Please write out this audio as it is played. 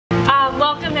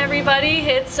everybody.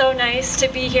 It's so nice to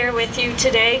be here with you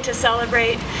today to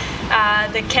celebrate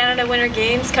the Canada Winter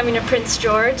Games coming to Prince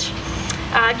George.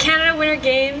 Canada Winter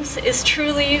Games is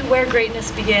truly where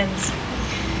greatness begins.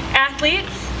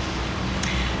 Athletes,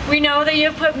 we know that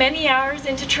you have put many hours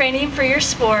into training for your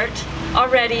sport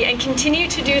already and continue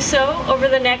to do so over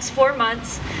the next 4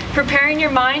 months, preparing your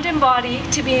mind and body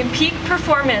to be in peak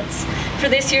performance for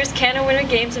this year's Canada Winter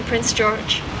Games in Prince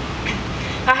George.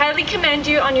 I highly commend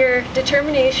you on your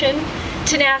determination,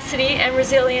 tenacity, and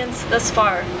resilience thus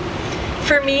far.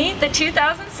 For me, the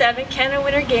 2007 Canada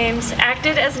Winter Games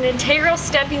acted as an integral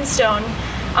stepping stone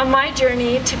on my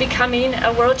journey to becoming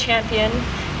a world champion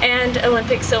and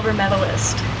Olympic silver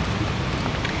medalist.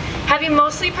 Having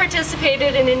mostly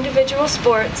participated in individual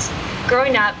sports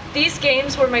growing up, these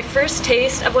games were my first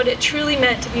taste of what it truly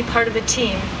meant to be part of a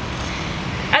team.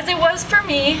 As it was for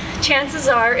me, chances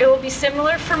are it will be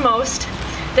similar for most,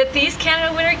 that these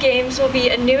Canada Winter Games will be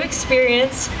a new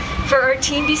experience for our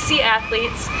Team BC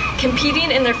athletes competing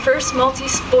in their first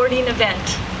multi-sporting event.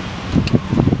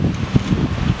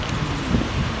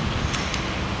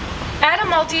 At a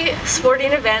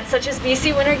multi-sporting event such as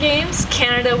BC Winter Games,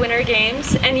 Canada Winter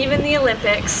Games, and even the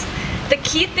Olympics, the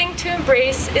key thing to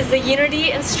embrace is the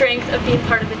unity and strength of being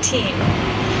part of a team.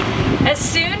 As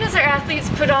soon as our athletes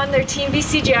put on their Team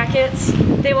BC jackets,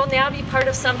 they will now be part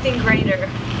of something greater.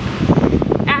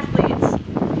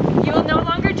 Athletes, you will no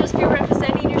longer just be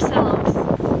representing yourselves,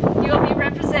 you will be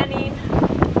representing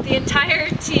the entire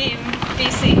Team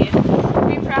BC.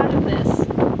 Be proud of this.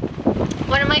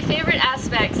 One of my favorite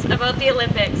aspects about the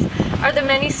Olympics are the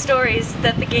many stories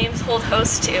that the Games hold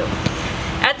host to.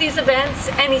 At these events,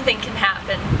 anything can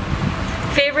happen.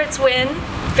 Favorites win,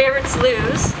 favorites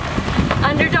lose,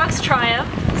 underdogs triumph,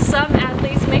 some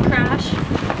athletes may crash,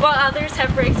 while others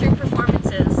have breakthrough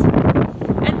performances.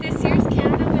 At this year's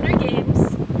Canada Winter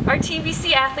Games, our Team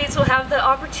BC athletes will have the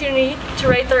opportunity to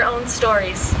write their own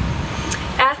stories.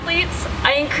 Athletes,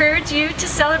 I encourage you to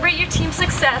celebrate your team's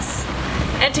success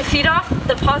and to feed off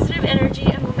the positive energy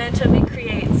and momentum it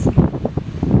creates.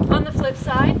 On the flip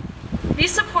side, be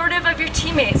supportive of your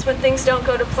teammates when things don't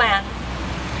go to plan.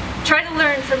 Try to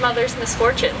learn from others'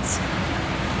 misfortunes.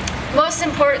 Most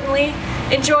importantly,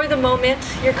 enjoy the moment,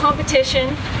 your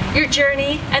competition, your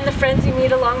journey, and the friends you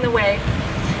meet along the way.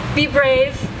 Be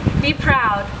brave, be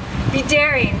proud, be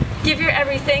daring, give your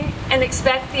everything, and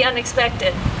expect the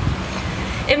unexpected.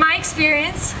 In my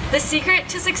experience, the secret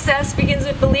to success begins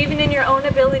with believing in your own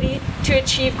ability to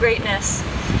achieve greatness.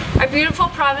 Our beautiful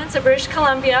province of British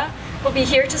Columbia will be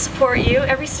here to support you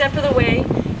every step of the way,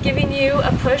 giving you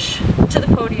a push to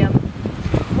the podium.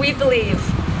 We believe.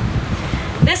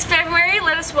 This February,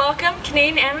 let us welcome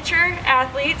Canadian amateur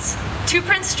athletes to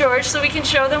Prince George so we can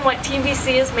show them what Team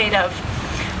BC is made of.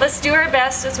 Let's do our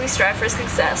best as we strive for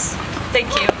success.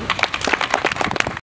 Thank you.